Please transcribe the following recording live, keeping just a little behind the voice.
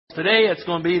Today it's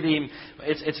going to be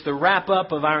it's the wrap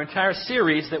up of our entire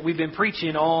series that we've been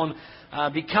preaching on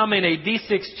becoming a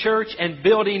D6 church and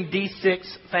building D6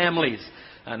 families.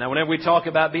 Now whenever we talk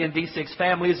about being D6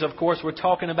 families, of course we're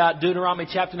talking about Deuteronomy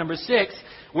chapter number 6,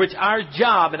 which our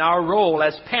job and our role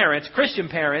as parents, Christian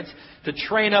parents, to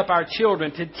train up our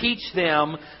children, to teach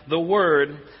them the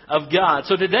Word of God.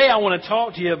 So today I want to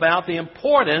talk to you about the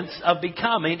importance of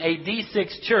becoming a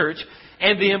D6 church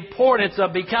and the importance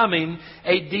of becoming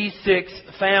a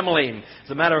D6 family. As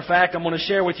a matter of fact, I'm going to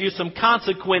share with you some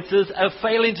consequences of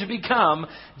failing to become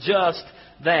just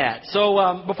that.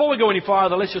 So before we go any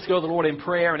farther, let's just go to the Lord in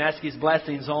prayer and ask His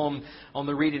blessings on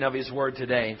the reading of His Word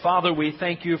today. Father, we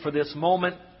thank You for this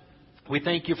moment. We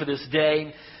thank You for this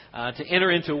day to enter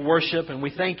into worship, and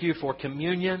we thank You for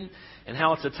communion and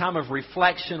how it's a time of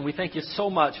reflection. We thank You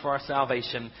so much for our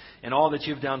salvation and all that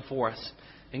You've done for us.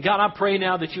 And God, I pray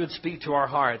now that You would speak to our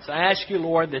hearts. I ask You,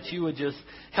 Lord, that You would just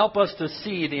help us to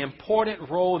see the important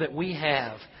role that we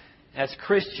have as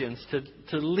Christians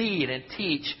to lead and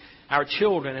teach our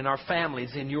children and our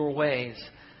families in Your ways.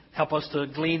 Help us to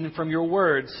glean from Your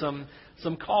Word some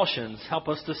cautions. Help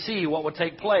us to see what would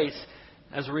take place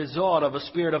as a result of a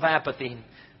spirit of apathy.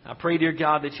 I pray, dear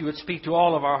God, that You would speak to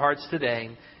all of our hearts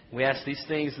today. We ask these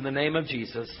things in the name of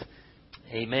Jesus.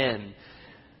 Amen.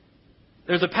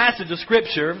 There's a passage of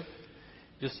Scripture.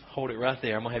 Just hold it right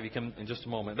there. I'm going to have you come in just a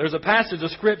moment. There's a passage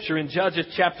of Scripture in Judges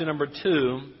chapter number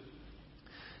 2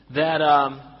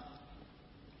 that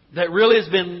really has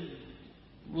been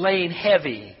laying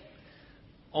heavy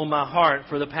on my heart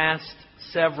for the past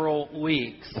several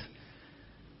weeks.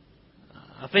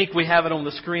 I think we have it on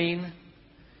the screen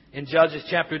in Judges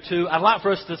chapter 2. I'd like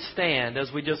for us to stand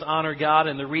as we just honor God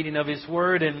in the reading of His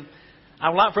Word, and I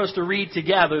would like for us to read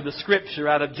together the Scripture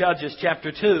out of Judges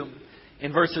chapter 2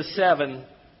 in verses 7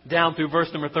 down through verse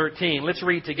number 13. Let's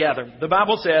read together. The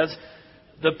Bible says,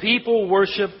 "The people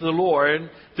worshiped the Lord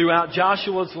throughout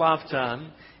Joshua's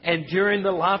lifetime and during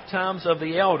the lifetimes of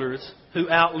the elders who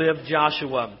outlived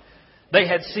Joshua. They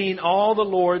had seen all the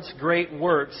Lord's great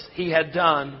works He had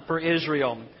done for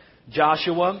Israel.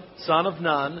 Joshua, son of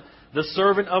Nun, the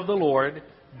servant of the Lord,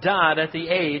 died at the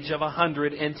age of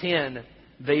 110.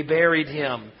 They buried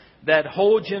him. That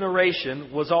whole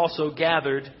generation was also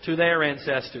gathered to their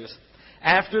ancestors.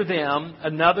 After them,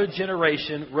 another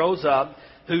generation rose up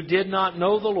who did not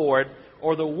know the Lord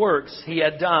or the works He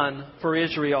had done for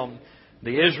Israel.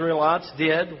 The Israelites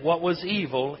did what was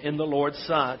evil in the Lord's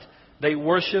sight. They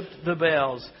worshipped the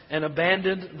Baals and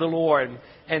abandoned the Lord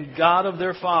and God of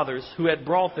their fathers who had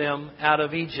brought them out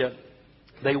of Egypt.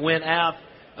 They went out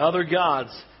other gods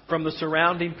from the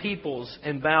surrounding peoples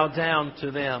and bowed down to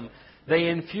them. They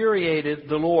infuriated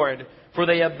the Lord, for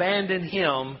they abandoned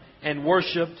Him and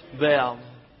worshipped Baal."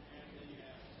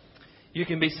 You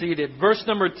can be seated. Verse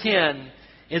number 10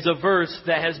 is a verse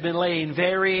that has been laying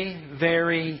very,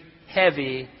 very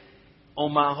heavy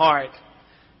on my heart.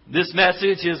 This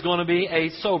message is going to be a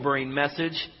sobering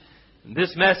message.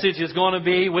 This message is going to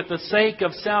be, with the sake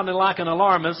of sounding like an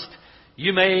alarmist,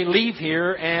 you may leave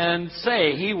here and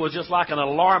say, he was just like an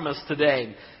alarmist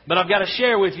today. But I've got to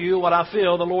share with you what I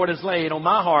feel the Lord has laid on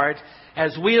my heart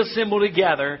as we assemble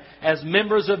together as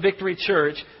members of Victory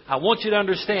Church. I want you to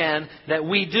understand that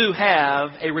we do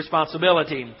have a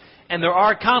responsibility. And there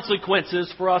are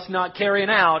consequences for us not carrying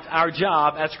out our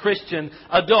job as Christian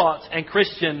adults and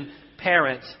Christian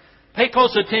parents. Pay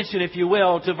close attention, if you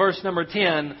will, to verse number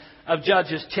 10 of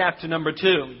Judges chapter number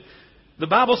 2. The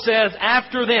Bible says,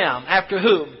 after them, after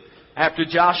who? After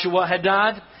Joshua had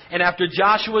died and after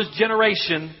Joshua's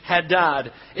generation had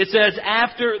died. It says,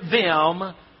 after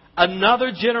them,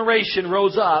 another generation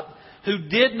rose up who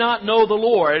did not know the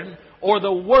Lord or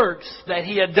the works that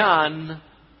He had done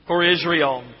for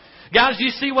Israel. Guys, do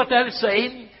you see what that is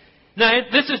saying? Now,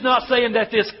 this is not saying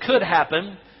that this could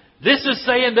happen. This is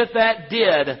saying that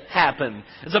did happen.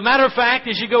 As a matter of fact,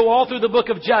 as you go all through the book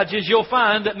of Judges, you'll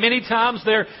find that many times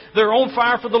they're on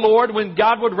fire for the Lord when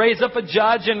God would raise up a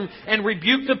judge and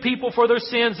rebuke the people for their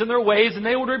sins and their ways, and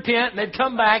they would repent and they'd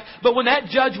come back. But when that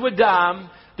judge would die,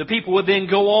 the people would then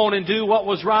go on and do what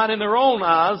was right in their own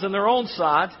eyes and their own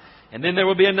sight. And then there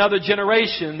would be another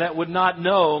generation that would not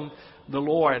know the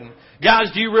Lord.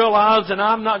 Guys, do you realize that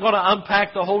I'm not going to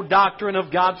unpack the whole doctrine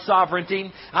of God's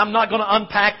sovereignty? I'm not going to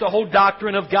unpack the whole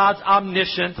doctrine of God's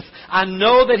omniscience. I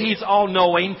know that He's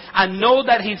all-knowing. I know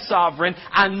that He's sovereign.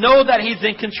 I know that He's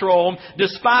in control.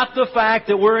 Despite the fact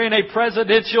that we're in a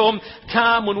presidential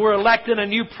time when we're electing a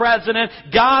new president,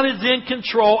 God is in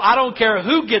control. I don't care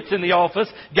who gets in the office.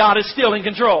 God is still in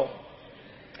control.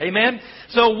 Amen?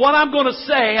 So what I'm going to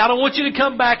say, I don't want you to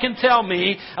come back and tell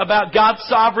me about God's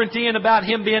sovereignty and about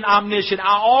Him being omniscient.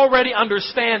 I already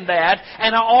understand that,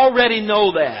 and I already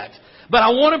know that. But I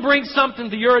want to bring something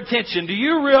to your attention. Do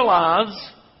you realize,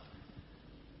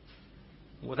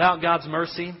 without God's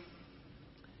mercy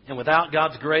and without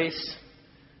God's grace,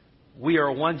 we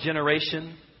are one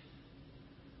generation.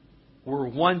 We're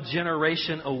one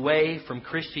generation away from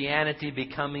Christianity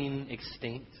becoming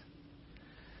extinct.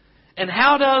 And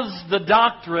how does the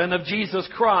doctrine of Jesus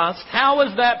Christ, how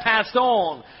is that passed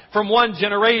on from one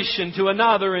generation to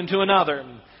another and to another?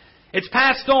 It's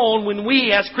passed on when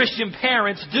we as Christian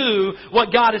parents do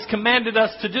what God has commanded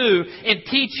us to do in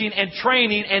teaching and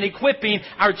training and equipping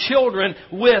our children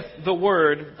with the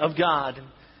Word of God.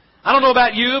 I don't know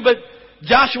about you, but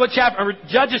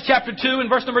Judges chapter 2 and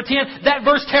verse number 10, that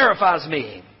verse terrifies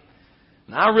me.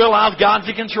 And I realize God's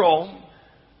in control.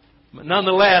 But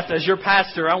nonetheless, as your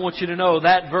pastor, I want you to know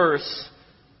that verse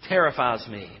terrifies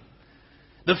me.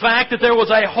 The fact that there was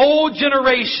a whole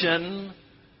generation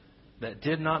that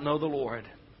did not know the Lord,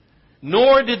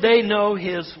 nor did they know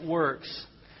His works.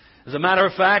 As a matter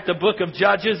of fact, the book of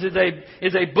Judges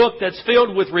is a book that's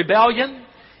filled with rebellion.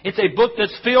 It's a book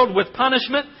that's filled with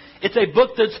punishment. It's a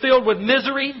book that's filled with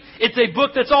misery. It's a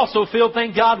book that's also filled,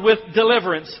 thank God, with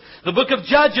deliverance. The book of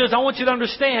Judges, I want you to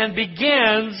understand,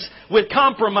 begins with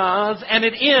compromise and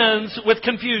it ends with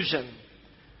confusion.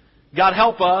 God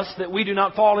help us that we do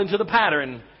not fall into the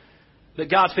pattern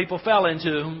that God's people fell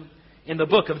into in the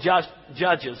book of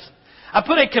Judges. I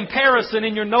put a comparison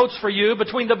in your notes for you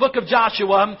between the book of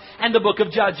Joshua and the book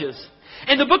of Judges.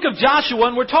 In the book of Joshua,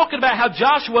 and we're talking about how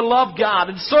Joshua loved God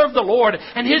and served the Lord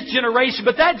and his generation,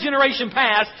 but that generation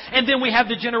passed, and then we have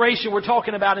the generation we're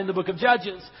talking about in the book of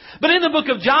Judges. But in the book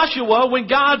of Joshua, when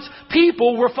God's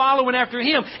people were following after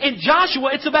Him, in Joshua,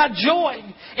 it's about joy.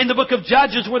 In the book of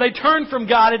Judges, where they turned from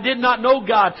God and did not know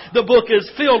God, the book is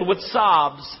filled with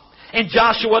sobs. In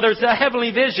Joshua, there's a heavenly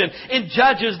vision. In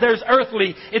Judges,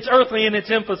 it's earthly in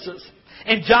its emphasis.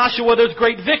 In Joshua, there's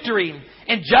great victory.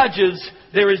 In Judges,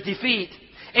 there is defeat.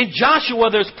 In Joshua,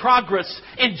 there's progress.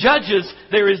 In Judges,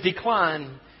 there is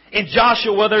decline. In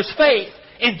Joshua, there's faith.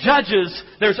 In Judges,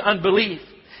 there's unbelief.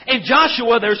 In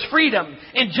Joshua, there's freedom.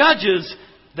 In Judges,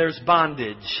 there's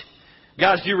bondage.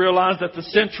 Guys, do you realize that the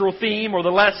central theme or the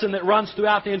lesson that runs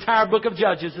throughout the entire book of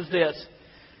Judges is this?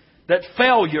 That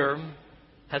failure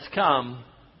has come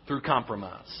through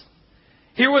compromise.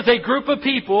 Here was a group of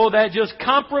people that just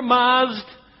compromised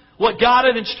what God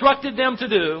had instructed them to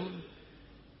do.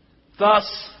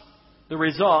 Thus, the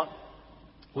result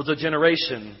was a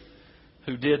generation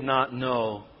who did not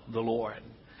know the Lord.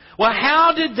 Well,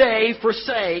 how did they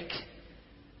forsake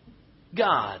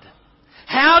God?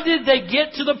 How did they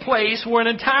get to the place where an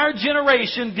entire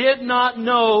generation did not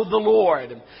know the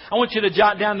Lord? I want you to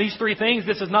jot down these three things.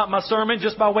 This is not my sermon,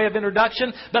 just by way of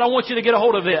introduction, but I want you to get a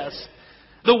hold of this.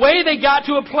 The way they got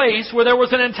to a place where there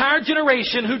was an entire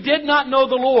generation who did not know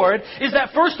the Lord is that,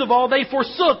 first of all, they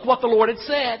forsook what the Lord had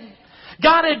said.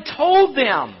 God had told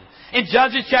them in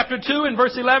Judges chapter 2 and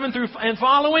verse 11 through and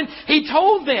following, He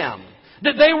told them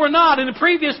that they were not, in the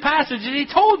previous passages, He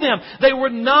told them they were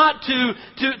not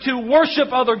to worship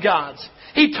other gods.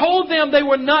 He told them they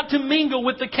were not to mingle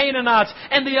with the Canaanites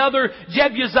and the other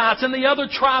Jebusites and the other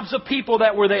tribes of people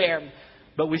that were there.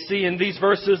 But we see in these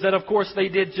verses that, of course, they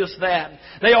did just that.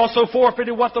 They also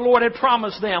forfeited what the Lord had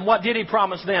promised them. What did He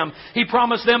promise them? He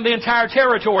promised them the entire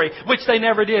territory, which they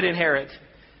never did inherit.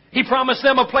 He promised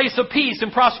them a place of peace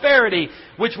and prosperity,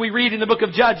 which we read in the book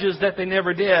of Judges that they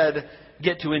never did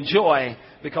get to enjoy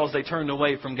because they turned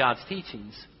away from God's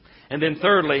teachings. And then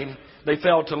thirdly, they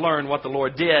failed to learn what the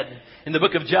Lord did. In the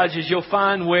book of Judges, you'll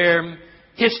find where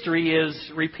history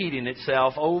is repeating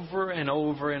itself over and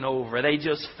over and over. They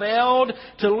just failed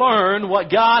to learn what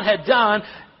God had done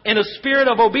in a spirit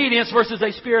of obedience versus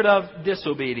a spirit of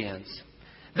disobedience.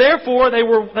 Therefore, they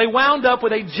wound up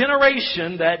with a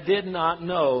generation that did not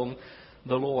know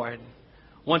the Lord.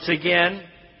 Once again,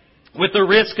 with the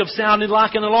risk of sounding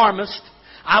like an alarmist,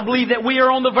 I believe that we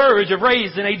are on the verge of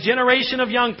raising a generation of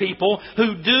young people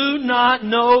who do not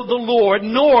know the Lord,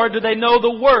 nor do they know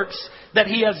the works that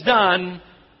He has done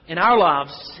in our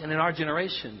lives and in our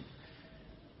generation.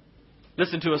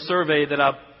 Listen to a survey that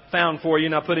I found for you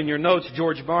and I put in your notes.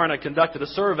 George Barna conducted a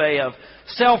survey of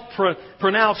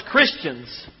self-pronounced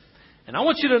Christians. And I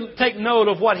want you to take note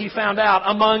of what he found out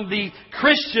among the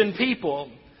Christian people.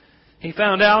 He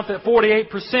found out that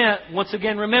 48%, once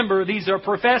again remember, these are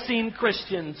professing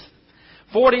Christians.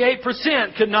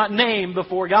 48% could not name the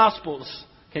four Gospels.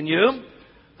 Can you?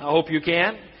 I hope you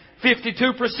can.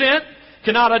 52%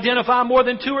 cannot identify more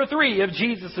than 2 or 3 of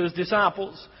Jesus'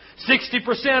 disciples.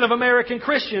 60% of American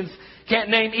Christians can't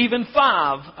name even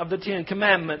 5 of the 10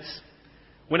 commandments.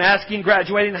 When asking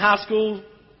graduating high school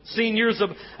seniors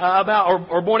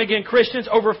or born-again Christians,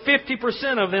 over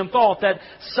 50% of them thought that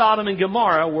Sodom and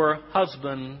Gomorrah were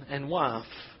husband and wife.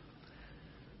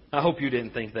 I hope you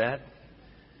didn't think that.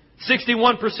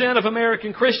 61% of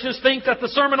American Christians think that the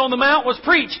Sermon on the Mount was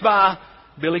preached by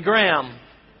Billy Graham.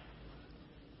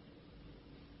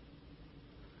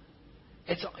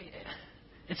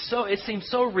 It seems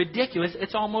so ridiculous,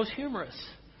 it's almost humorous.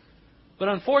 But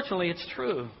unfortunately, it's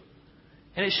true.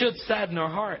 And it should sadden our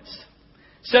hearts.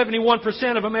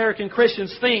 71% of American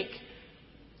Christians think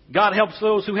God helps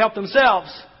those who help themselves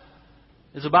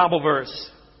is a Bible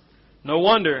verse. No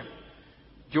wonder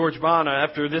George Bonner,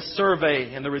 after this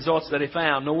survey and the results that he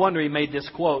found, no wonder he made this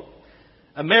quote.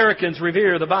 Americans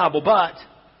revere the Bible, but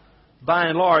by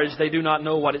and large, they do not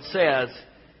know what it says.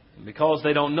 And because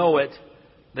they don't know it,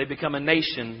 they become a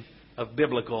nation of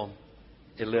biblical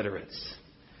illiterates.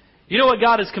 You know what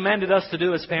God has commanded us to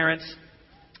do as parents?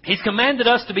 He's commanded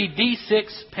us to be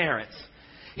D6 parents.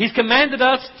 He's commanded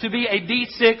us to be a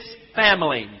D6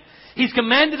 family. He's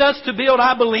commanded us to build,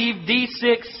 I believe,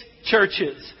 D6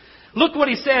 churches. Look what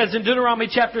He says in Deuteronomy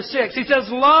chapter 6. He says,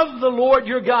 love the Lord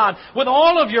your God with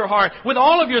all of your heart, with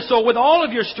all of your soul, with all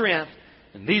of your strength.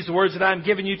 And these words that I'm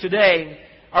giving you today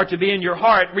are to be in your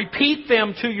heart. Repeat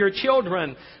them to your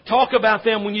children. Talk about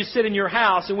them when you sit in your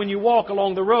house and when you walk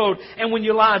along the road and when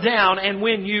you lie down and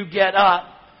when you get up.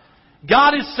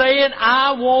 God is saying,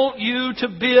 I want you to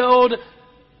build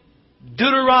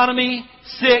Deuteronomy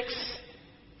 6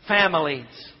 families.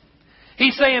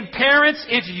 He's saying, parents,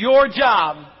 it's your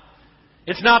job.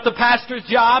 It's not the pastor's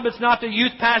job. It's not the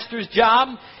youth pastor's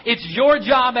job. It's your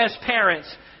job as parents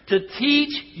to teach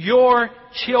your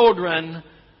children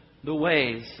the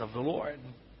ways of the Lord.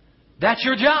 That's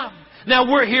your job.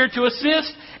 Now, we're here to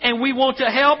assist and we want to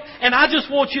help. And I just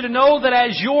want you to know that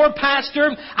as your pastor,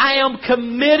 I am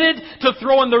committed to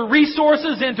throwing the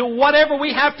resources into whatever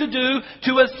we have to do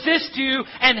to assist you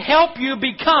and help you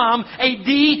become a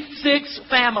D6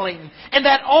 family. And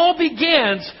that all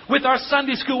begins with our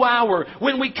Sunday school hour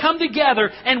when we come together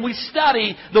and we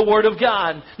study the Word of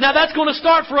God. Now, that's going to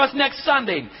start for us next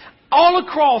Sunday. All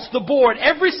across the board,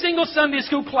 every single Sunday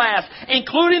school class,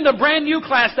 including the brand new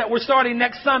class that we're starting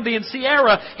next Sunday, and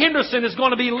Sierra Henderson is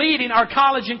going to be leading our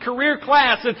college and career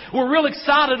class. And we're real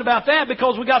excited about that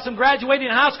because we got some graduating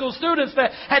high school students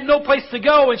that had no place to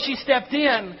go, and she stepped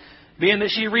in. Being that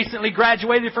she recently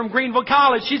graduated from Greenville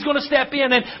College, she's going to step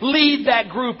in and lead that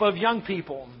group of young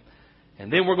people.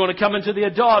 And then we're going to come into the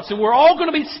adults, and we're all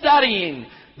going to be studying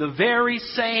the very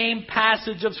same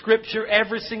passage of Scripture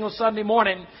every single Sunday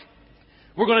morning.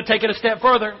 We're going to take it a step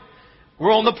further.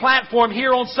 We're on the platform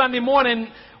here on Sunday morning.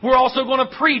 We're also going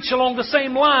to preach along the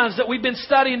same lines that we've been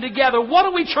studying together. What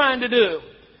are we trying to do?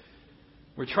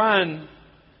 We're trying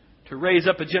to raise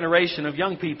up a generation of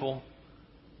young people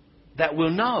that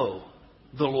will know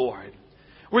the Lord.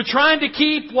 We're trying to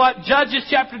keep what Judges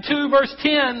chapter 2 verse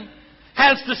 10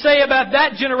 has to say about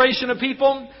that generation of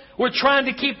people. We're trying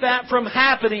to keep that from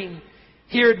happening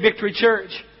here at Victory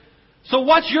Church. So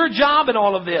what's your job in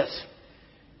all of this?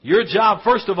 Your job,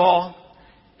 first of all,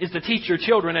 is to teach your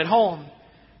children at home.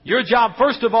 Your job,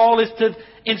 first of all, is to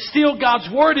instill God's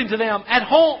Word into them at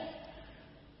home.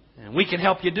 And we can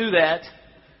help you do that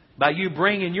by you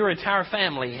bringing your entire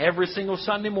family every single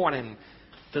Sunday morning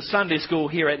to Sunday school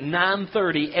here at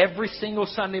 9:30 every single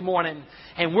Sunday morning.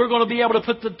 And we're going to be able to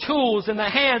put the tools in the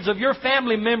hands of your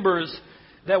family members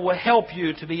that will help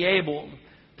you to be able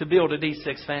to build a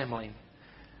D6 family.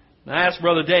 Now, I asked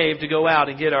Brother Dave to go out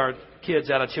and get our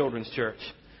kids out of children's church.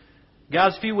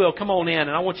 Guys, if you will, come on in,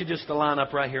 and I want you just to line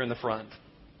up right here in the front.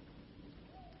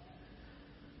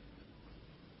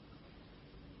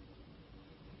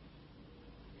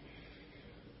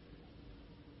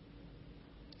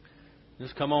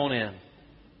 Just come on in.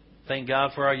 Thank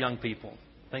God for our young people.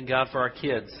 Thank God for our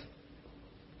kids.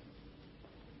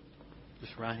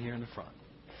 Just right here in the front.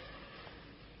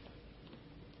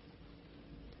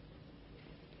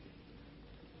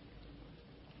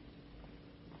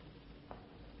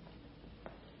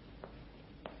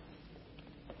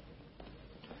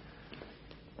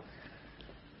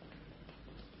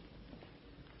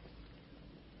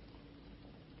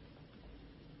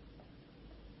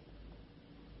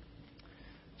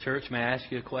 Church, may I ask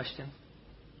you a question?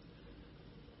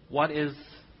 What is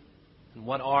and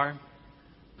what are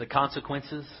the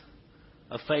consequences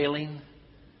of failing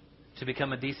to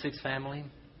become a D6 family?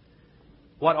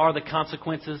 What are the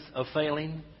consequences of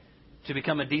failing to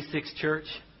become a D6 church?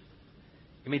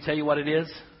 Let me tell you what it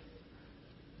is.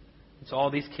 It's all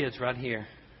these kids right here.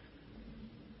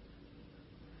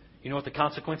 You know what the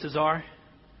consequences are?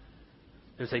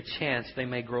 There's a chance they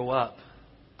may grow up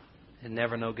and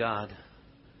never know God.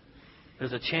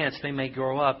 There's a chance they may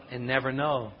grow up and never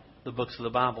know the books of the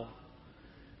Bible.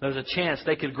 There's a chance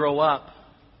they could grow up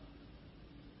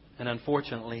and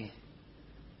unfortunately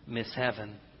miss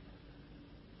heaven.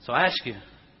 So I ask you,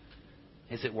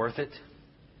 is it worth it?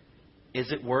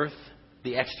 Is it worth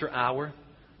the extra hour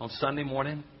on Sunday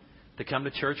morning to come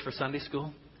to church for Sunday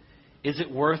school? Is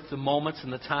it worth the moments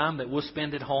and the time that we'll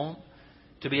spend at home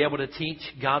to be able to teach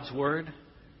God's Word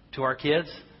to our kids?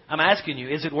 I'm asking you,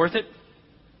 is it worth it?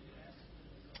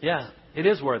 Yeah, it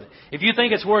is worth it. If you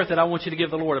think it's worth it, I want you to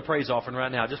give the Lord a praise offering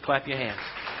right now. Just clap your hands.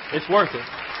 It's worth it.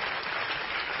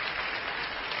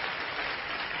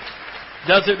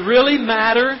 Does it really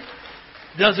matter?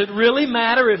 Does it really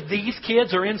matter if these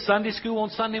kids are in Sunday school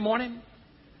on Sunday morning?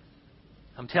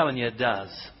 I'm telling you, it does.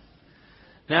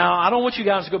 Now, I don't want you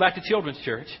guys to go back to children's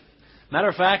church. Matter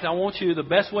of fact, I want you, the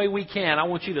best way we can, I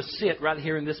want you to sit right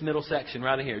here in this middle section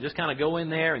right here. Just kind of go in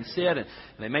there and sit, and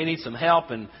they may need some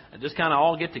help, and just kind of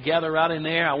all get together right in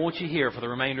there. I want you here for the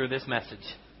remainder of this message,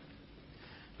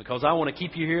 because I want to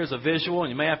keep you here as a visual, and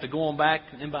you may have to go on back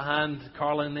in behind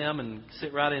Carla and them and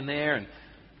sit right in there, and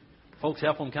folks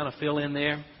help them kind of fill in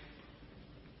there.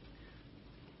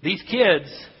 These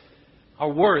kids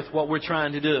are worth what we're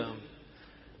trying to do.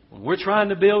 When we're trying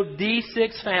to build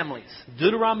D6 families,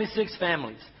 Deuteronomy 6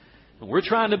 families, when we're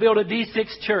trying to build a D6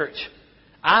 church,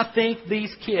 I think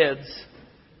these kids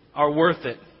are worth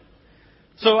it.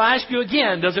 So I ask you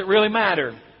again, does it really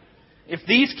matter if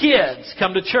these kids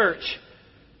come to church,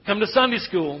 come to Sunday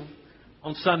school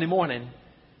on Sunday morning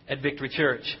at Victory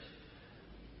Church?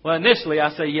 Well, initially I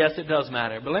say yes, it does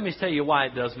matter. But let me tell you why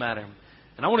it does matter.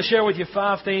 And I want to share with you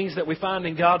 5 things that we find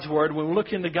in God's Word when we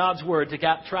look into God's Word to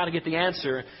try to get the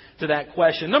answer to that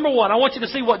question. Number 1, I want you to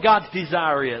see what God's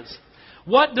desire is.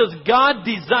 What does God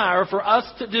desire for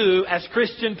us to do as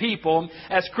Christian people,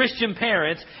 as Christian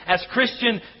parents, as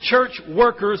Christian church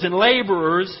workers and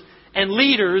laborers and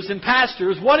leaders and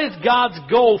pastors? What is God's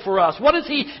goal for us? What does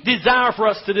He desire for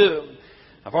us to do?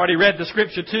 I've already read the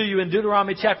scripture to you in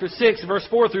Deuteronomy chapter 6, verse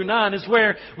 4 through 9 is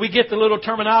where we get the little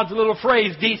terminology, the little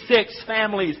phrase, D6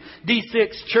 families,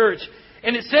 D6 church.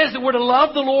 And it says that we're to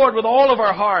love the Lord with all of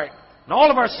our heart, and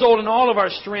all of our soul, and all of our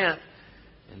strength.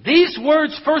 And these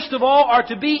words, first of all, are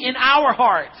to be in our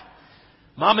heart.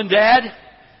 Mom and Dad,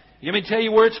 let me tell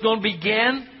you where it's going to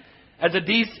begin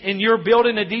in your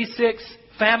building a D6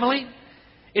 family.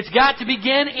 It's got to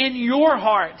begin in your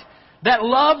heart. That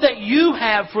love that you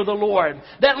have for the Lord,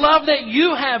 that love that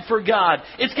you have for God,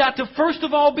 it's got to first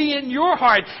of all be in your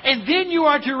heart. And then you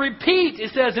are to repeat,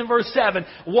 it says in verse 7,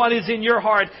 what is in your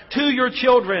heart to your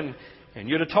children. And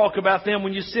you're to talk about them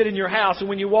when you sit in your house and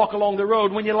when you walk along the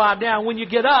road, when you lie down, when you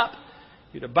get up.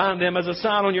 You're to bind them as a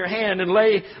sign on your hand and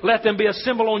let them be a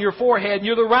symbol on your forehead. And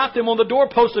you're to write them on the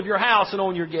doorpost of your house and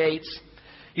on your gates.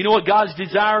 You know what God's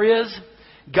desire is?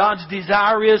 God's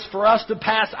desire is for us to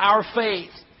pass our faith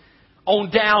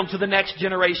on down to the next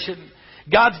generation.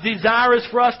 God's desire is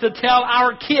for us to tell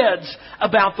our kids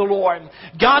about the Lord.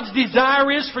 God's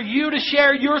desire is for you to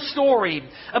share your story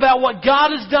about what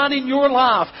God has done in your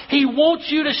life. He wants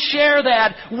you to share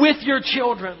that with your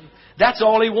children. That's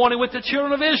all He wanted with the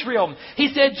children of Israel.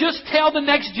 He said, just tell the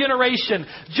next generation,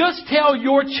 just tell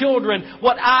your children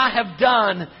what I have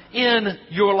done in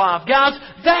your life. Guys,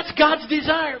 that's God's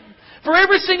desire. For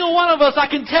every single one of us, I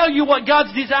can tell you what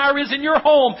God's desire is in your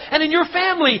home and in your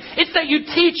family. It's that you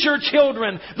teach your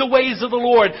children the ways of the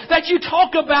Lord. That you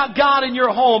talk about God in your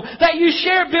home. That you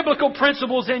share biblical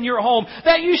principles in your home.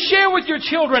 That you share with your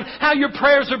children how your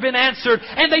prayers have been answered.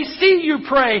 And they see you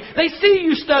pray. They see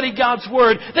you study God's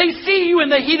Word. They see you in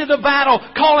the heat of the battle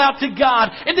call out to God.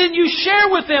 And then you share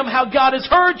with them how God has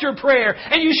heard your prayer.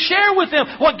 And you share with them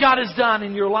what God has done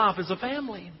in your life as a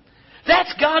family.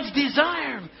 That's God's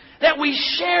desire. That we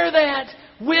share that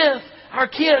with our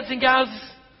kids. And guys,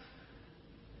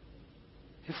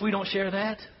 if we don't share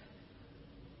that,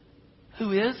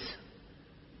 who is?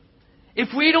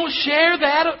 If we don't share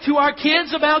that to our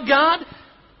kids about God,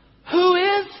 who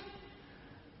is?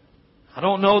 I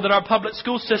don't know that our public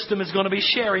school system is going to be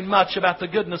sharing much about the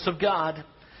goodness of God.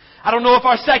 I don't know if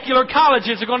our secular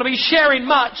colleges are going to be sharing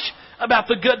much about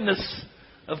the goodness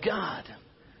of God.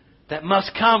 That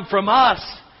must come from us.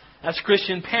 As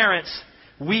Christian parents,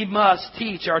 we must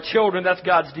teach our children. That's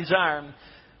God's desire.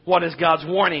 What is God's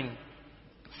warning?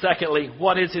 Secondly,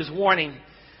 what is His warning?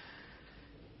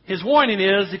 His warning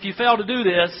is, if you fail to do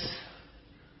this,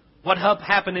 what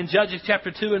happened in Judges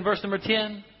chapter 2 and verse number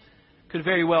 10 could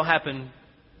very well happen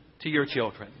to your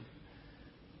children.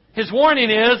 His warning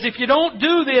is, if you don't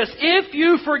do this, if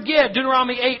you forget,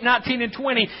 Deuteronomy 8:19 and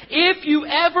 20, if you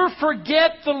ever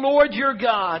forget the Lord your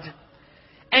God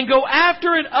and go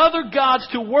after other gods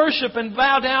to worship and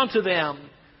bow down to them,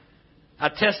 I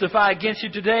testify against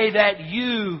you today that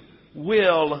you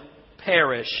will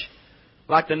perish.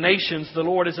 Like the nations the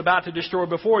Lord is about to destroy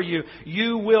before you,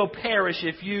 you will perish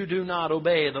if you do not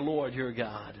obey the Lord your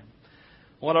God.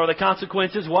 What are the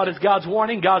consequences? What is God's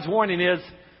warning? God's warning is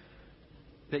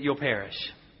that you'll perish.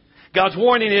 God's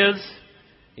warning is,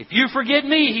 if you forget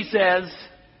me, He says,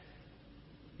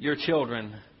 your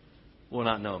children will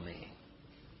not know me.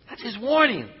 That's His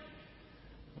warning.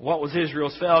 What was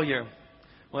Israel's failure?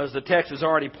 Well, as the text has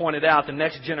already pointed out, the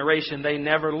next generation, they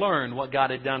never learned what God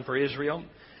had done for Israel.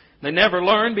 They never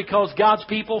learned because God's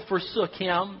people forsook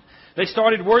Him. They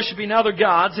started worshiping other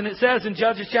gods. And it says in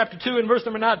Judges chapter 2 and verse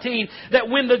number 19 that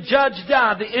when the judge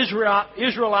died, the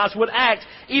Israelites would act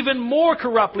even more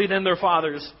corruptly than their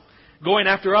fathers, going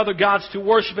after other gods to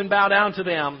worship and bow down to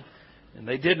them. And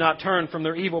they did not turn from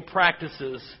their evil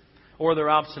practices or their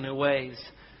obstinate ways.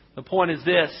 The point is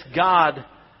this: God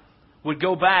would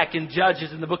go back in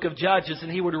Judges, in the book of Judges,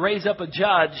 and He would raise up a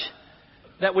judge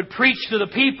that would preach to the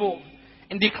people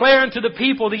and declare unto the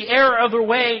people the error of their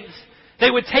ways. They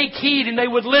would take heed and they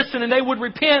would listen and they would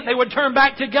repent. They would turn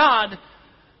back to God.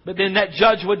 But then that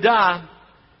judge would die.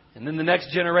 And then the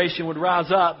next generation would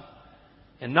rise up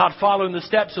and not follow in the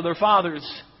steps of their fathers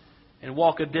and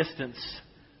walk a distance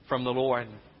from the Lord.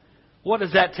 What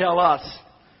does that tell us?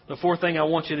 The fourth thing I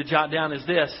want you to jot down is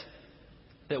this: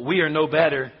 that we are no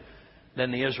better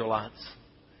than the Israelites.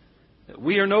 That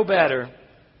we are no better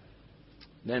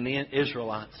than the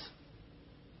Israelites.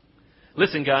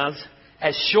 Listen, guys.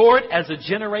 As short as a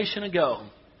generation ago,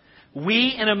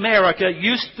 we in America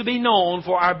used to be known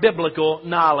for our biblical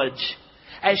knowledge.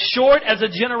 As short as a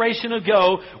generation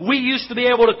ago, we used to be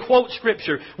able to quote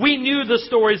Scripture. We knew the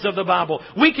stories of the Bible.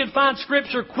 We could find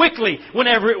Scripture quickly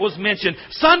whenever it was mentioned.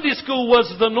 Sunday school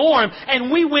was the norm,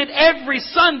 and we went every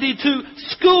Sunday to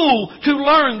school to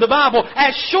learn the Bible.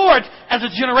 As short as a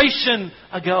generation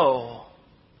ago.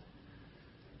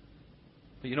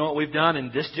 But you know what we've done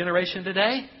in this generation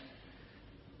today?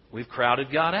 We've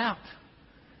crowded God out.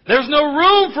 There's no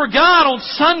room for God on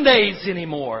Sundays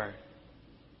anymore.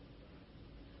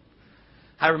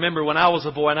 I remember when I was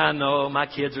a boy, and I know my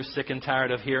kids are sick and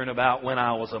tired of hearing about when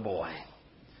I was a boy.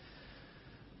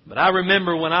 But I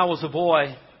remember when I was a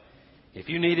boy, if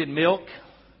you needed milk,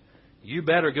 you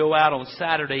better go out on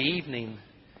Saturday evening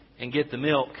and get the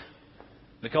milk.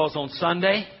 Because on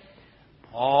Sunday,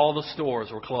 all the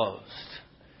stores were closed.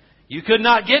 You could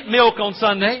not get milk on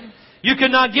Sunday. You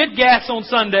could not get gas on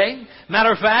Sunday.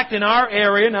 Matter of fact, in our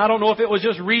area, and I don't know if it was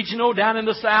just regional down in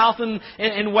the south and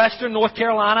in western North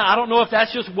Carolina. I don't know if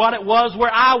that's just what it was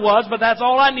where I was, but that's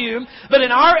all I knew. But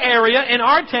in our area, in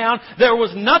our town, there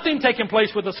was nothing taking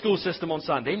place with the school system on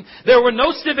Sunday. There were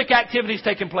no civic activities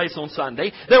taking place on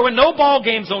Sunday. There were no ball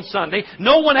games on Sunday.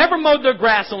 No one ever mowed their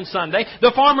grass on Sunday.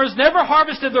 The farmers never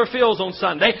harvested their fields on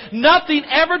Sunday. Nothing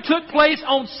ever took place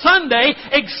on Sunday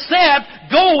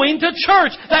except going to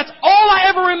church. That's all I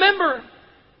ever remember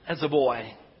as a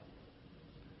boy.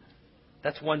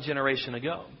 That's one generation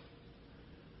ago.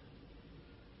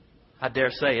 I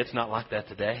dare say it's not like that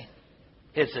today.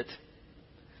 Is it?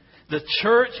 The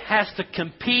church has to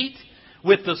compete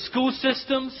with the school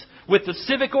systems, with the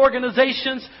civic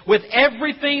organizations, with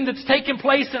everything that's taking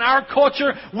place in our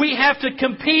culture. We have to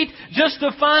compete just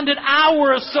to find an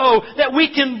hour or so that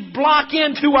we can block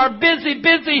into our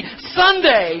busy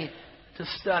Sunday to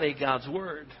study God's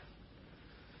Word.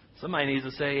 Somebody needs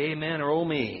to say amen or oh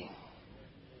me.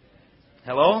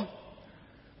 Hello?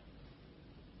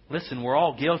 Listen, we're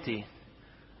all guilty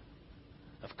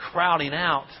of crowding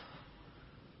out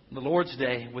the Lord's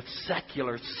Day with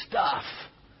secular stuff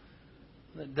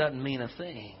that doesn't mean a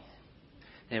thing.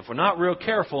 And if we're not real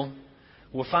careful,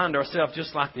 we'll find ourselves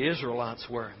just like the Israelites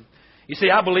were. You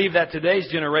see, I believe that today's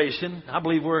generation, I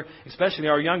believe we're, especially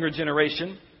our younger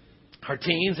generation, our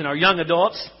teens and our young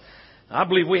adults, I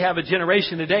believe we have a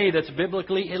generation today that's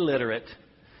biblically illiterate.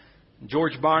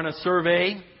 George Barna's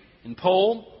survey and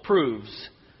poll proves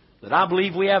that I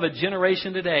believe we have a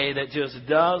generation today that just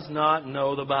does not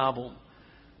know the Bible.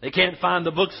 They can't find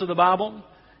the books of the Bible.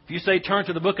 If you say turn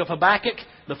to the book of Habakkuk,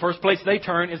 the first place they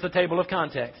turn is the table of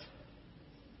context.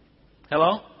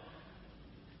 Hello?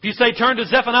 If you say turn to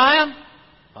Zephaniah,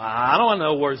 I don't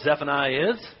know where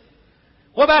Zephaniah is.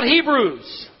 What about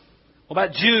Hebrews? What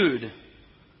about Jude?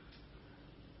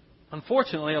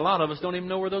 Unfortunately, a lot of us don't even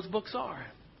know where those books are.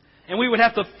 And we would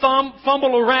have to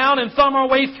fumble around and thumb our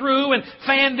way through and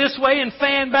fan this way and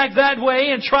fan back that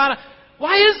way and try to...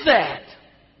 Why is that?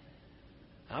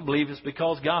 I believe it's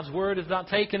because God's Word has not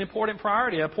taken an important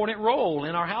priority, an important role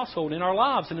in our household, in our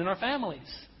lives, and in our families.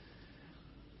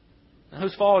 Now,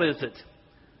 whose fault is it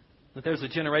that there's a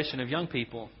generation of young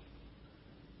people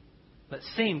that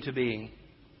seem to be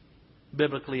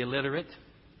biblically illiterate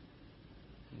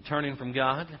and turning from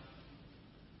God?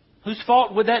 Whose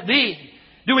fault would that be?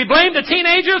 Do we blame the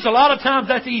teenagers? A lot of times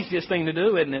that's the easiest thing to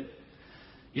do, isn't it?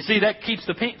 You see, that keeps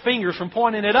the fingers from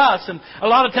pointing at us. And a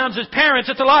lot of times as parents,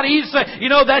 it's a lot easier to say,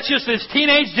 that's just this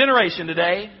teenage generation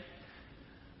today.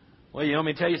 Well, you want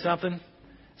me to tell you something?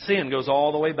 Sin goes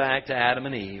all the way back to Adam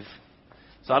and Eve.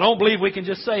 So I don't believe we can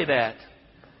just say that.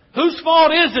 Whose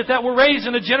fault is it that we're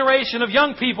raising a generation of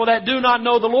young people that do not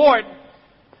know the Lord?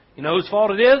 You know whose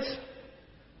fault it is?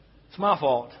 It's my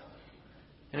fault.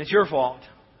 And it's your fault.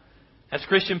 As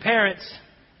Christian parents,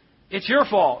 it's your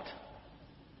fault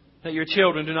that your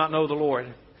children do not know the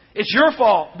Lord. It's your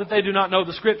fault that they do not know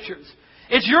the Scriptures.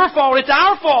 It's your fault, it's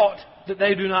our fault that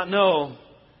they do not know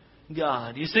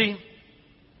God. You see,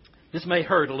 this may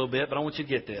hurt a little bit, but I want you to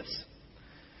get this.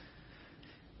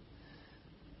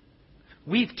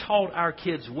 We've taught our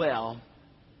kids well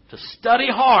to study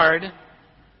hard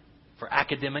for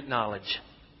academic knowledge.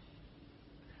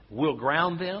 We'll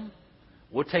ground them.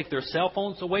 We'll take their cell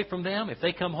phones away from them if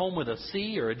they come home with a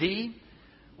C or a D.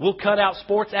 We'll cut out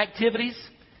sports activities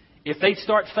if they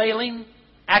start failing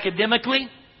academically,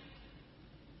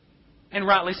 and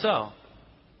rightly so.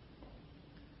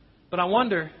 But I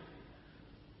wonder,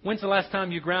 when's the last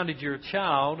time you grounded your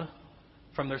child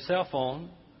from their cell phone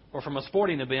or from a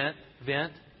sporting event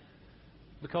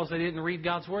because they didn't read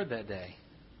God's Word that day?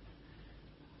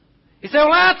 You say,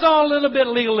 well, that's all a little bit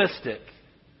legalistic.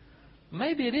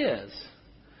 Maybe it is.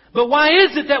 But why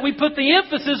is it that we put the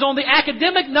emphasis on the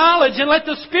academic knowledge and let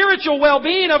the spiritual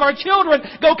well-being of our children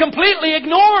go completely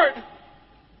ignored?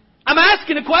 I'm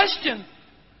asking a question.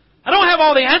 I don't have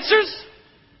all the answers.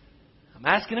 I'm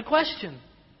asking a question.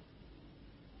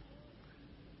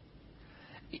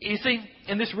 You see,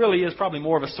 and this really is probably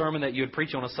more of a sermon that you would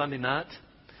preach on a Sunday night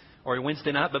or a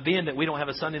Wednesday night, but being that we don't have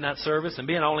a Sunday night service and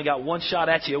being I only got one shot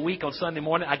at you a week on Sunday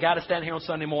morning, I got to stand here on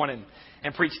Sunday morning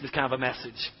and preach this kind of a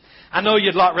message. I know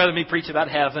you'd a lot rather me preach about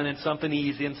heaven and something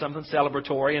easy and something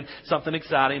celebratory and something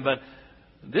exciting, but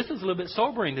this is a little bit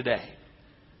sobering today.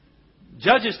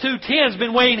 Judges 2:10 has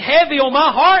been weighing heavy on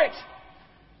my heart.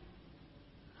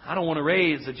 I don't want to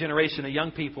raise a generation of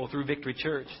young people through Victory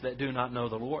Church that do not know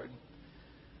the Lord.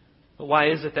 But why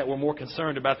is it that we're more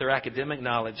concerned about their academic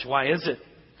knowledge? Why is it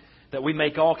that we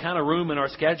make all kind of room in our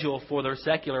schedule for their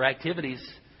secular activities,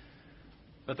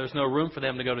 but there's no room for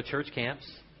them to go to church camps?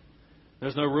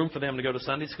 There's no room for them to go to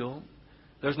Sunday school.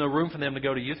 There's no room for them to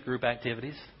go to youth group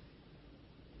activities.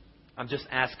 I'm just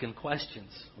asking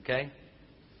questions, okay?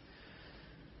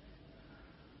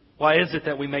 Why is it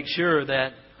that we make sure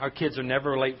that our kids are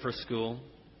never late for school?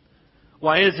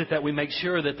 Why is it that we make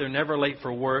sure that they're never late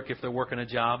for work if they're working a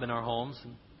job in our homes?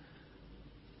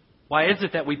 Why is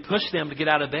it that we push them to get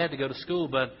out of bed to go to school,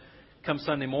 but come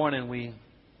Sunday morning we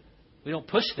don't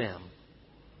push them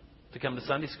to come to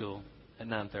Sunday school at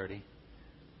 9:30?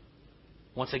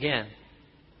 Once again,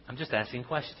 I'm just asking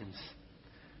questions.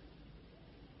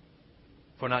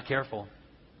 If we're not careful,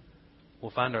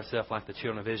 we'll find ourselves like the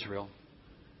children of Israel.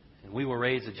 And we will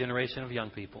raise a generation of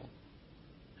young people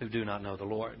who do not know the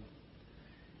Lord.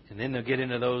 And then they'll get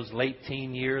into those late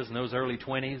teen years and those early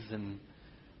 20s, and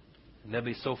they'll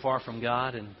be so far from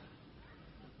God, and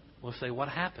we'll say, what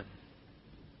happened?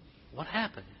 What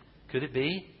happened? Could it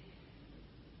be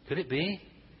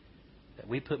that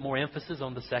we put more emphasis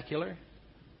on the secular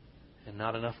and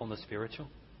not enough on the spiritual?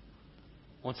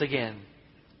 Once again,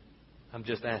 I'm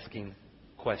just asking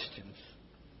questions.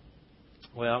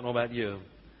 Well, I don't know about you,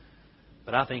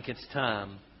 but I think it's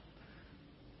time.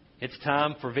 It's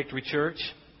time for Victory Church.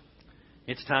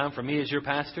 It's time for me as your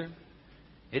pastor.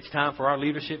 It's time for our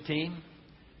leadership team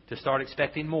to start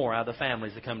expecting more out of the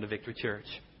families that come to Victory Church.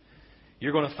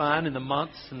 You're going to find in the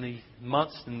months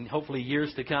and hopefully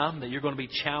years to come that you're going to be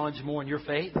challenged more in your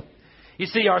faith. You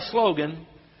see, our slogan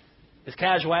is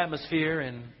casual atmosphere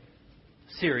and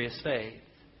serious faith.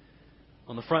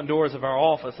 On the front doors of our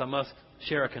office, I must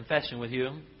share a confession with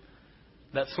you.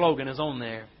 That slogan is on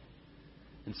there.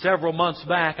 And several months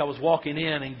back, I was walking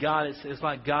in, and it's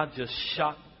like God just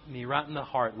shot me right in the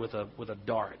heart with a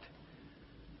dart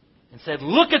and said,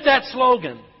 look at that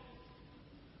slogan.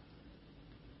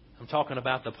 I'm talking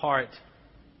about the part,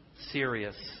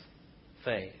 serious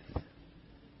faith.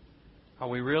 Are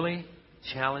we really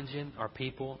challenging our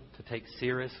people to take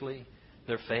seriously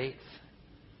their faith?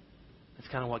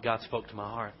 That's kind of what God spoke to my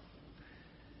heart.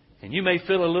 And you may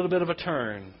feel a little bit of a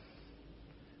turn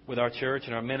with our church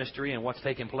and our ministry and what's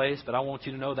taking place, but I want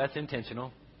you to know that's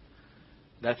intentional.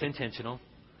 That's intentional.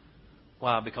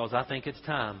 Why? Because I think it's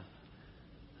time.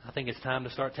 I think it's time to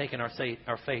start taking our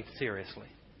faith seriously.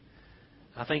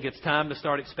 I think it's time to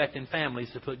start expecting families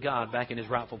to put God back in His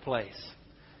rightful place.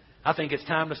 I think it's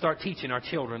time to start teaching our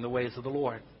children the ways of the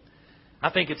Lord.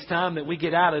 I think it's time that we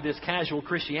get out of this casual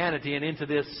Christianity and into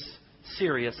this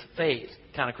serious faith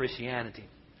kind of Christianity.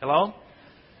 Hello?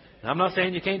 Now, I'm not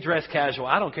saying you can't dress casual.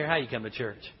 I don't care how you come to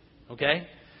church. Okay?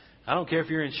 I don't care if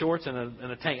you're in shorts and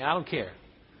a tank. I don't care.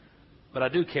 But I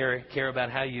do care about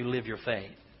how you live your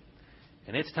faith.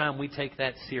 And it's time we take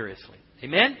that seriously.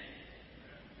 Amen?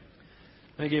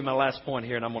 Let me give you my last point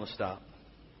here, and I'm going to stop.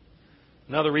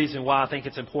 Another reason why I think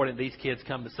it's important these kids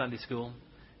come to Sunday school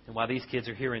and why these kids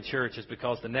are here in church is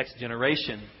because the next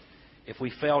generation, if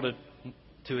we fail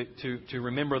to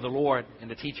remember the Lord and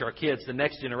to teach our kids, the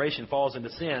next generation falls into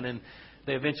sin and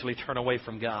they eventually turn away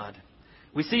from God.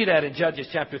 We see that in Judges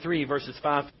chapter 3, verses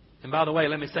 5. And by the way,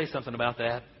 let me say something about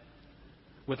that.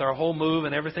 With our whole move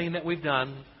and everything that we've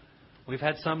done, we've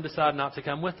had some decide not to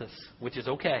come with us, which is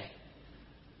okay.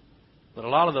 But a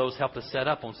lot of those helped us set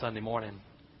up on Sunday morning.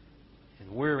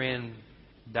 And we're in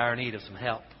dire need of some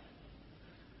help.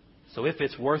 So if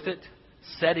it's worth it,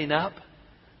 setting up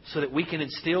so that we can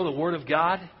instill the Word of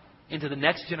God into the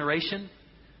next generation,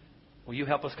 will you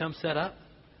help us come set up?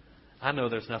 I know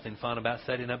there's nothing fun about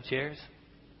setting up chairs.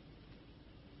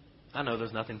 I know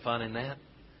there's nothing fun in that.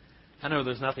 I know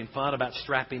there's nothing fun about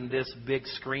strapping this big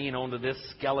screen onto this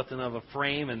skeleton of a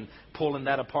frame and pulling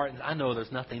that apart. I know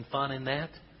there's nothing fun in that.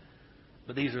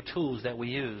 But these are tools that we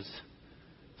use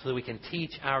so that we can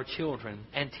teach our children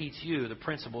and teach you the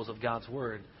principles of God's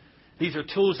Word. These are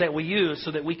tools that we use so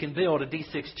that we can build a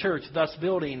D6 church, thus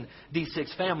building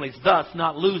D6 families, thus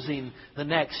not losing the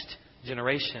next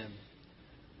generation.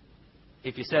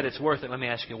 If you said it's worth it, let me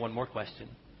ask you one more question.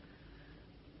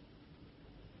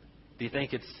 Do you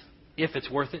think if it's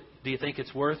worth it, do you think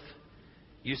it's worth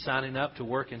you signing up to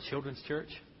work in children's church?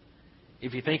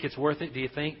 If you think it's worth it, do you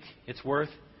think it's worth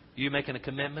you making a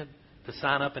commitment to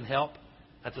sign up and help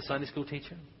as a Sunday school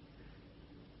teacher?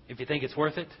 If you think it's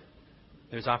worth it,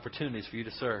 there's opportunities for you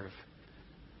to serve.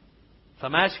 So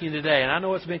I'm asking you today, and I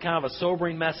know it's been kind of a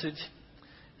sobering message,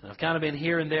 and I've kind of been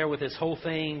here and there with this whole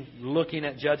thing, looking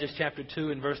at Judges chapter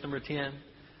 2 and verse number 10.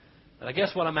 But I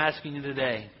guess what I'm asking you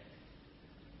today,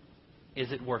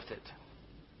 is it worth it?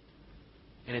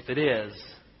 And if it is,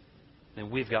 then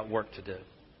we've got work to do.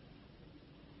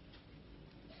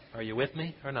 Are you with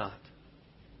me or not?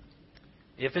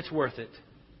 If it's worth it,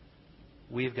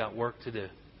 we've got work to do.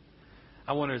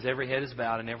 I wonder as every head is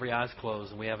bowed and every eye is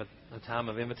closed and we have a time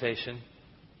of invitation.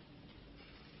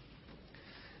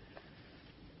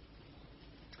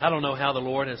 I don't know how the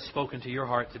Lord has spoken to your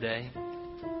heart today.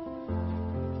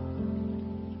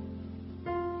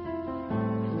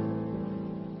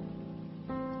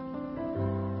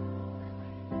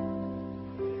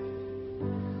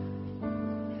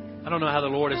 I don't know how the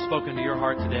Lord has spoken to your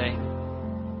heart today.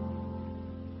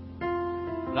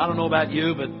 But I don't know about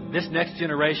you, but this next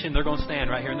generation, they're going to stand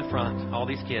right here in the front. All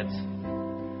these kids.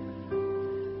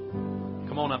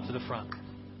 Come on up to the front.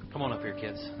 Come on up here,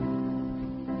 kids.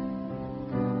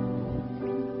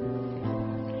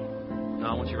 No,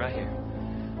 I want you right here.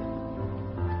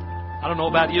 I don't know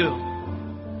about you,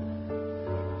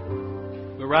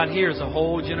 but right here is a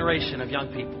whole generation of young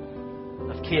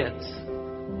people, of kids,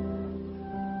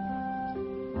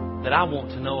 that I want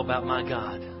to know about my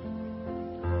God.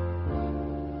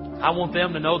 I want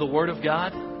them to know the Word of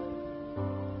God.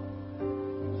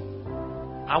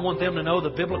 I want them to know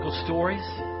the biblical stories.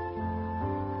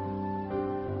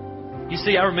 You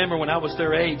see, I remember when I was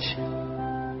their age,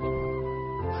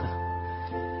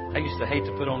 I used to hate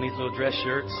to put on these little dress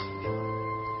shirts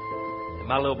and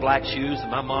my little black shoes that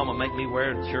my mom would make me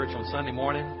wear to church on Sunday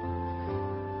morning.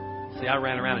 See, I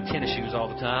ran around in tennis shoes all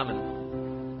the time,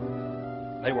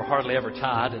 and they were hardly ever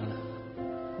tied. And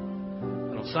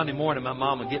on Sunday morning, my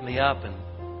mom would get me up and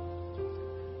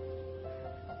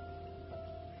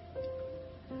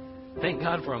thank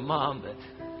God for a mom that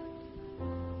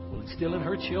will instill in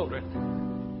her children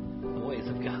the ways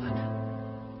of God.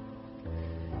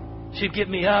 She'd get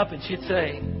me up and she'd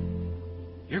say,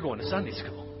 "You're going to Sunday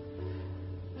school."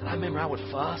 And I remember I would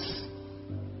fuss.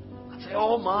 I'd say,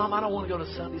 "Oh, Mom, I don't want to go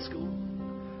to Sunday school.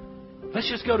 Let's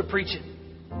just go to preaching."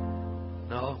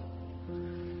 "No,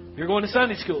 you're going to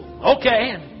Sunday school."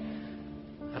 "Okay."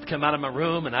 And I'd come out of my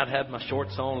room and I'd have my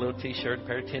shorts on, a little T-shirt, a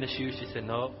pair of tennis shoes. She said,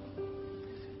 "No,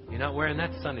 you're not wearing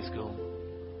that to Sunday school."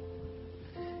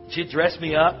 She'd dress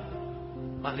me up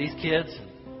like these kids.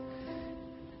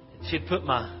 She'd put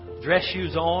my dress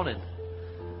shoes on and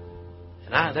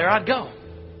And there I'd go.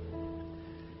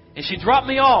 And she dropped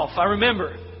me off, I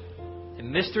remember,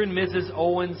 in Mr. and Mrs.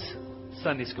 Owens'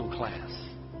 Sunday school class.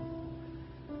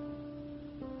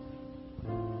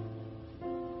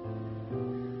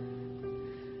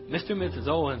 Mr. and Mrs.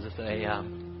 Owens is a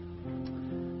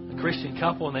Christian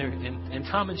couple, and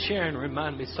Tom and Sharon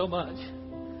remind me so much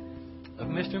of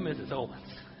Mr. and Mrs.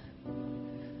 Owens.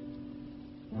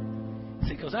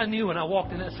 See, because I knew when I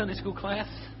walked in that Sunday school class,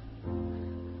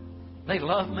 they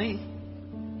loved me.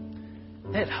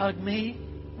 They'd hug me.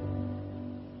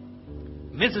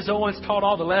 Mrs. Owens taught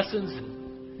all the lessons.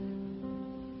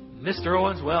 Mr.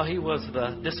 Owens, well, he was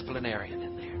the disciplinarian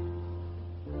in there.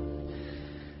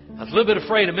 I was a little bit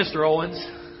afraid of Mr. Owens,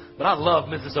 but I love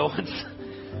Mrs. Owens.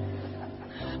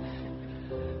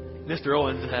 Mr.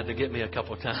 Owens had to get me a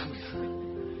couple of times.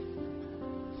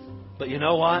 But you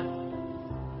know what?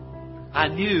 I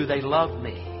knew they loved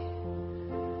me.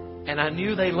 And I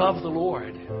knew they loved the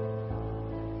Lord.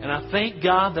 And I thank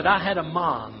God that I had a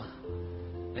mom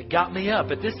that got me up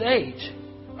at this age,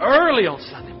 early on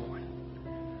Sunday morning,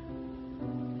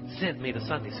 and sent me to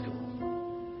Sunday school.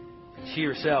 And she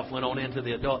herself went on into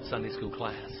the adult Sunday school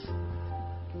class.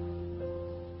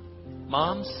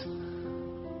 Moms,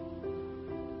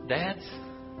 dads,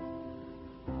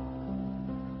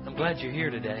 I'm glad you're here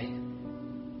today.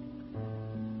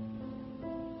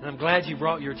 And I'm glad you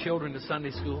brought your children to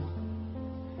Sunday school.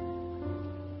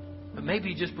 But maybe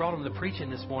you just brought them to preaching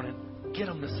this morning. Get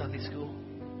them to Sunday school.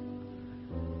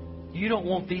 You don't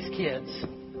want these kids,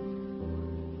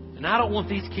 and I don't want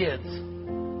these kids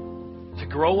to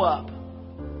grow up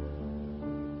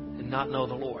and not know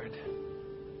the Lord.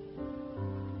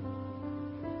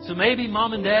 So maybe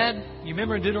mom and dad, you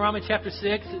remember in Deuteronomy chapter 6,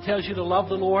 it tells you to love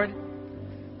the Lord.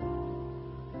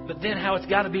 But then how it's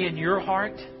got to be in your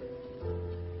heart.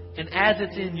 And as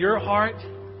it's in your heart,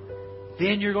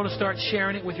 then you're going to start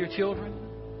sharing it with your children.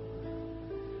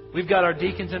 We've got our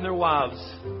deacons and their wives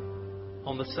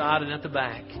on the side and at the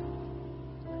back.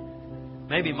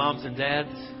 Maybe moms and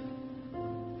dads,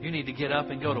 you need to get up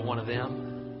and go to one of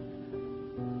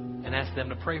them and ask them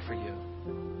to pray for you.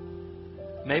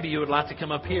 Maybe you would like to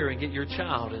come up here and get your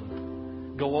child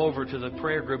and go over to the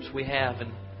prayer groups we have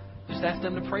and just ask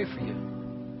them to pray for you,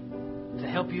 to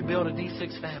help you build a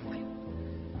D6 family,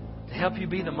 to help you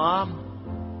be the mom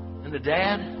and the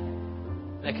dad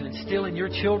that can instill in your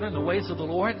children the ways of the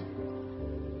Lord.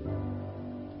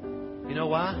 You know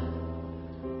why?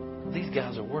 These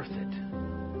guys are worth it.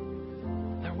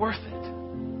 They're worth it.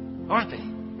 Aren't they?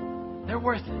 They're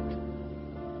worth it.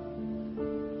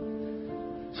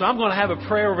 So I'm going to have a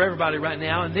prayer over everybody right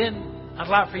now, and then I'd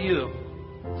like for you,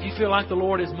 if you feel like the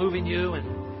Lord is moving you and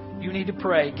you need to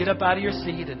pray, get up out of your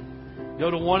seat and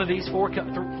go to one of these four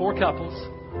couples.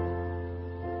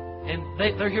 And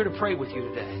they're here to pray with you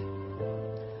today.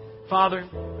 Father,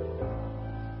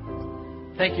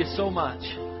 thank you so much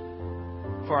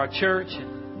for our church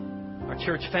and our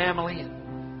church family.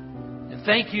 And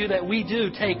thank you that we do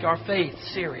take our faith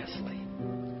seriously.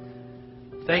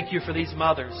 Thank you for these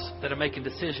mothers that are making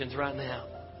decisions right now.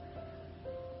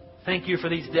 Thank you for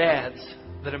these dads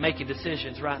that are making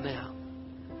decisions right now.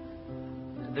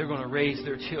 And they're going to raise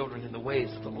their children in the ways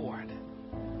of the Lord.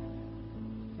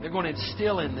 They're going to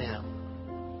instill in them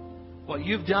what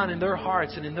you've done in their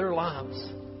hearts and in their lives.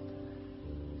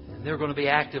 And they're going to be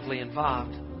actively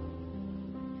involved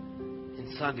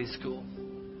in Sunday school,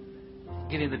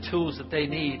 getting the tools that they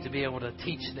need to be able to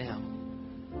teach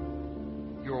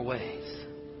them your ways.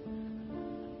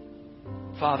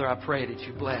 Father, I pray that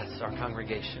you bless our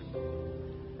congregation.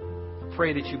 I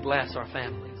pray that you bless our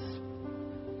families.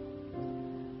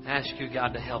 I ask you,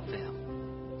 God, to help them.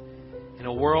 In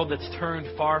a world that's turned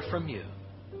far from you,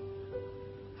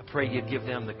 I pray you'd give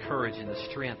them the courage and the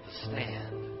strength to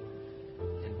stand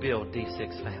and build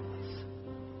D6 families.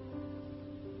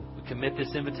 We commit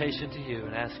this invitation to you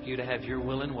and ask you to have your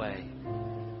will and way.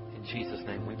 In Jesus'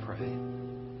 name we pray.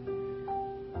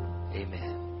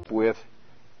 Amen.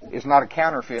 It's not a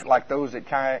counterfeit like those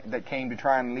that came to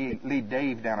try and lead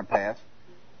Dave down a path.